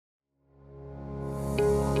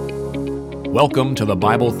Welcome to the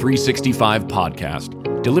Bible 365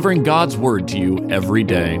 podcast, delivering God's Word to you every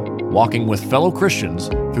day, walking with fellow Christians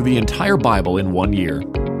through the entire Bible in 1 year.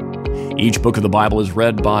 Each book of the Bible is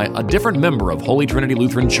read by a different member of Holy Trinity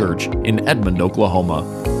Lutheran Church in Edmond, Oklahoma,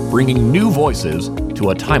 bringing new voices to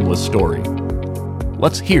a timeless story.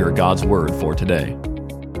 Let's hear God's Word for today.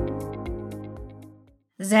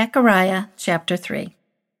 Zechariah chapter 3.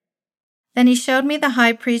 Then he showed me the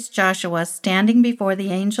high priest Joshua standing before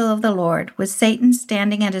the angel of the Lord, with Satan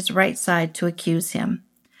standing at his right side to accuse him.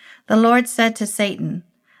 The Lord said to Satan,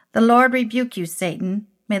 "The Lord rebuke you, Satan.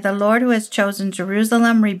 May the Lord who has chosen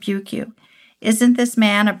Jerusalem rebuke you. Isn't this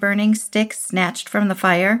man a burning stick snatched from the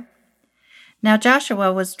fire?" Now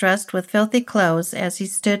Joshua was dressed with filthy clothes as he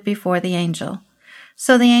stood before the angel.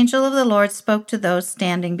 So the angel of the Lord spoke to those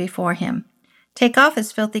standing before him. "Take off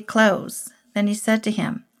his filthy clothes." Then he said to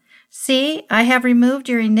him, "See, I have removed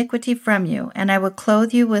your iniquity from you, and I will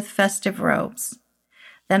clothe you with festive robes."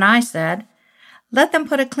 Then I said, "Let them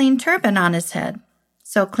put a clean turban on his head."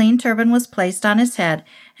 So a clean turban was placed on his head,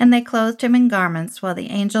 and they clothed him in garments, while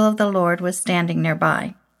the angel of the Lord was standing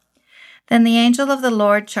nearby. Then the angel of the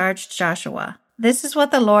Lord charged Joshua, "This is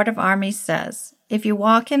what the Lord of armies says. If you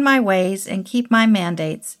walk in my ways and keep my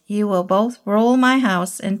mandates, you will both rule my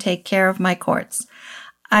house and take care of my courts.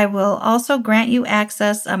 I will also grant you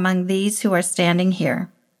access among these who are standing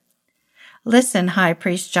here. Listen, High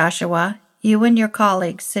Priest Joshua, you and your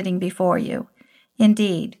colleagues sitting before you.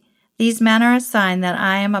 Indeed, these men are a sign that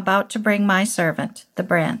I am about to bring my servant, the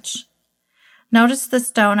branch. Notice the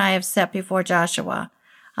stone I have set before Joshua.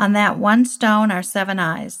 On that one stone are 7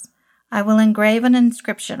 eyes. I will engrave an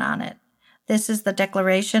inscription on it. This is the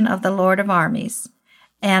declaration of the Lord of armies,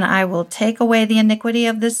 and I will take away the iniquity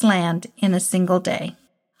of this land in a single day.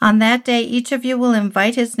 On that day, each of you will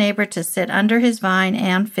invite his neighbor to sit under his vine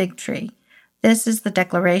and fig tree. This is the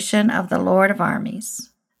declaration of the Lord of armies."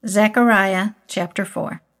 Zechariah chapter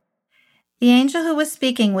 4. The angel who was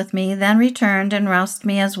speaking with me then returned and roused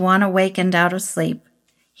me as one awakened out of sleep.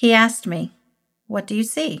 He asked me, "What do you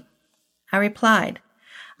see?" I replied,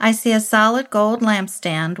 "I see a solid gold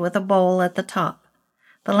lampstand with a bowl at the top.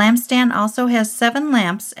 The lampstand also has 7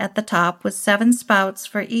 lamps at the top with 7 spouts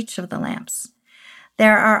for each of the lamps.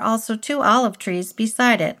 There are also 2 olive trees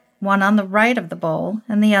beside it, one on the right of the bowl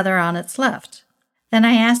and the other on its left." Then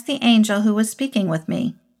I asked the angel who was speaking with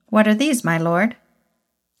me, "What are these, my lord?"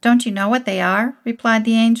 "Don't you know what they are?" replied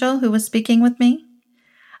the angel who was speaking with me.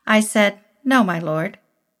 I said, "No, my lord."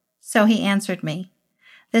 So he answered me,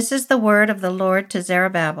 "This is the word of the Lord to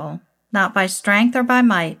Zerubbabel, not by strength or by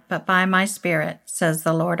might, but by my Spirit, says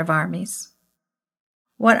the Lord of armies.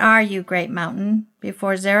 What are you, great mountain?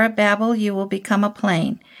 Before Zerubbabel you will become a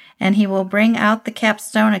plain, and he will bring out the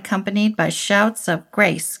capstone accompanied by shouts of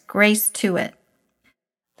grace, grace to it."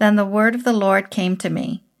 Then the word of the Lord came to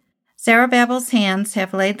me. "Zerubbabel's hands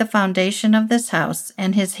have laid the foundation of this house,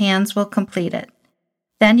 and his hands will complete it.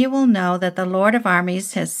 Then you will know that the Lord of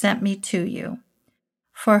armies has sent me to you.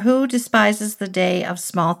 For who despises the day of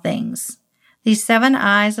small things? These 7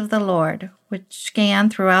 eyes of the Lord, which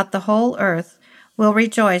scan throughout the whole earth, will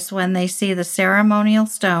rejoice when they see the ceremonial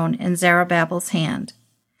stone in Zerubbabel's hand."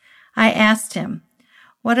 I asked him,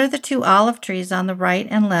 "What are the 2 olive trees on the right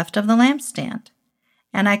and left of the lampstand?"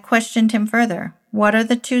 And I questioned him further, "What are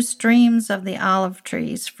the 2 streams of the olive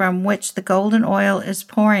trees from which the golden oil is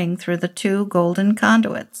pouring through the 2 golden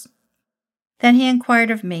conduits?" Then he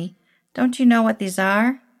inquired of me, "Don't you know what these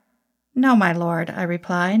are?" "No, my lord," I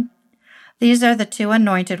replied. "These are the 2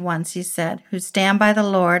 anointed ones," he said, "who stand by the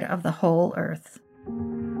Lord of the whole earth."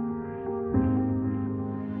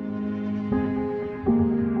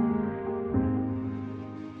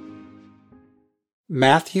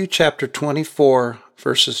 Mathew chapter 24,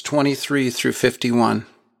 verses 23 through 51.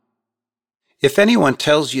 If anyone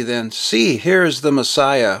tells you then, "See, here is the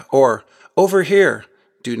Messiah," or "Over here,"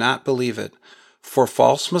 do not believe it. For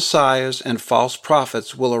false messiahs and false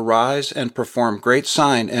prophets will arise and perform great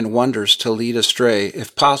signs and wonders to lead astray,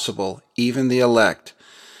 if possible, even the elect.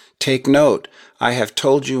 Take note, I have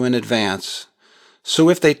told you in advance. So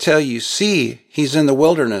if they tell you, "See, he's in the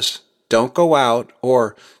wilderness," don't go out,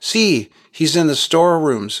 or "See, he's in the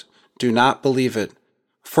storerooms," do not believe it.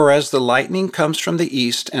 For as the lightning comes from the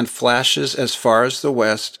east and flashes as far as the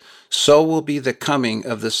west, so will be the coming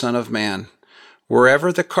of the Son of Man.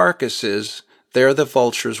 Wherever the carcass is, there the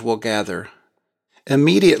vultures will gather.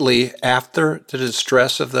 Immediately after the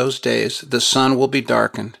distress of those days, the sun will be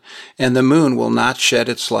darkened, and the moon will not shed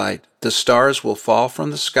its light. The stars will fall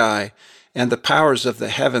from the sky, and the powers of the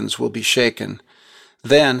heavens will be shaken.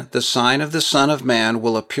 Then the sign of the Son of Man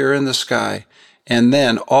will appear in the sky, and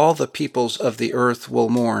then all the peoples of the earth will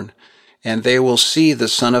mourn, and they will see the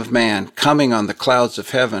Son of Man coming on the clouds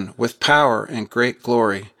of heaven with power and great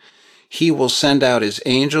glory. He will send out his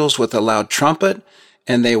angels with a loud trumpet,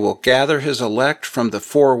 and they will gather his elect from the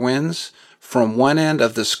four winds, from one end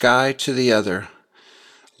of the sky to the other.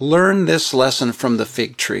 Learn this lesson from the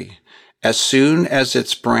fig tree. As soon as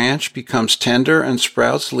its branch becomes tender and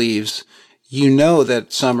sprouts leaves, you know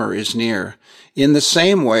that summer is near. In the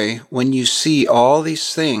same way, when you see all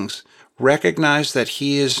these things, recognize that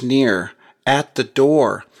he is near, at the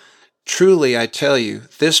door. Truly, I tell you,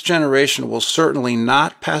 this generation will certainly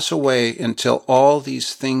not pass away until all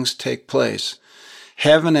these things take place.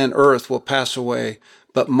 Heaven and earth will pass away,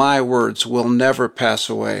 but my words will never pass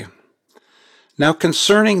away. Now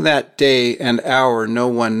concerning that day and hour no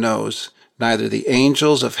one knows, neither the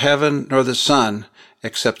angels of heaven nor the Son,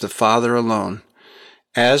 except the Father alone.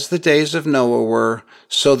 As the days of Noah were,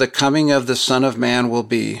 so the coming of the Son of Man will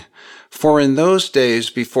be. For in those days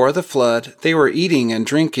before the flood, they were eating and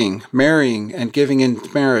drinking, marrying and giving in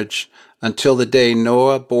marriage, until the day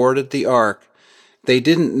Noah boarded the ark. They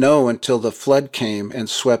didn't know until the flood came and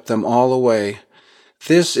swept them all away.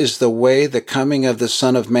 This is the way the coming of the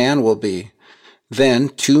Son of Man will be. Then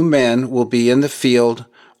 2 men will be in the field,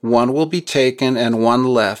 one will be taken and one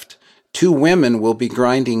left. 2 women will be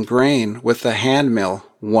grinding grain with the handmill,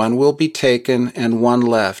 one will be taken and one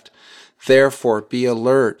left. Therefore be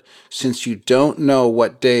alert, since you don't know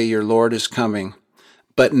what day your Lord is coming.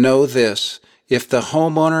 But know this, if the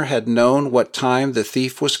homeowner had known what time the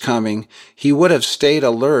thief was coming, he would have stayed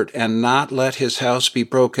alert and not let his house be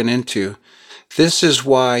broken into. This is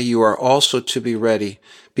why you are also to be ready,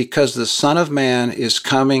 because the Son of Man is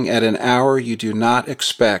coming at an hour you do not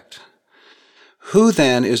expect. Who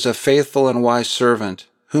then is a faithful and wise servant,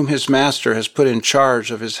 whom his master has put in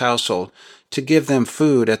charge of his household, to give them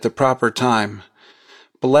food at the proper time?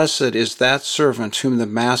 Blessed is that servant whom the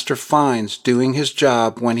master finds doing his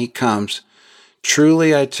job when he comes.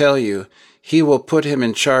 Truly I tell you, he will put him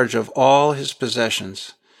in charge of all his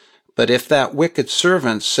possessions. But if that wicked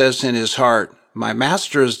servant says in his heart, "My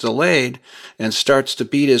master is delayed," and starts to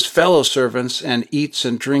beat his fellow servants and eats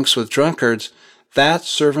and drinks with drunkards, that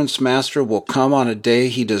servant's master will come on a day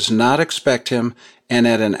he does not expect him and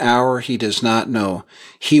at an hour he does not know.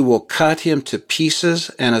 He will cut him to pieces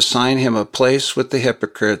and assign him a place with the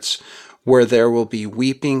hypocrites, where there will be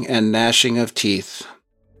weeping and gnashing of teeth.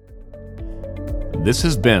 This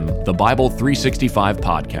has been the Bible 365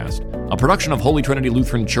 podcast, a production of Holy Trinity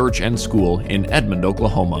Lutheran Church and School in Edmond,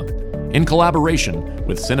 Oklahoma, in collaboration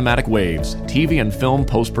with Cinematic Waves TV and Film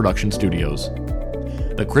Post-Production Studios.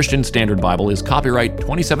 The Christian Standard Bible is copyright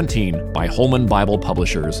 2017 by Holman Bible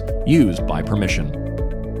Publishers, used by permission.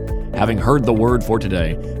 Having heard the word for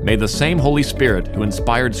today, may the same Holy Spirit who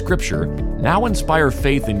inspired Scripture now inspire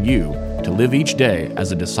faith in you to live each day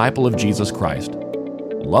as a disciple of Jesus Christ.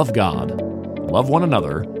 Love God, love one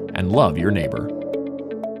another, and love your neighbor.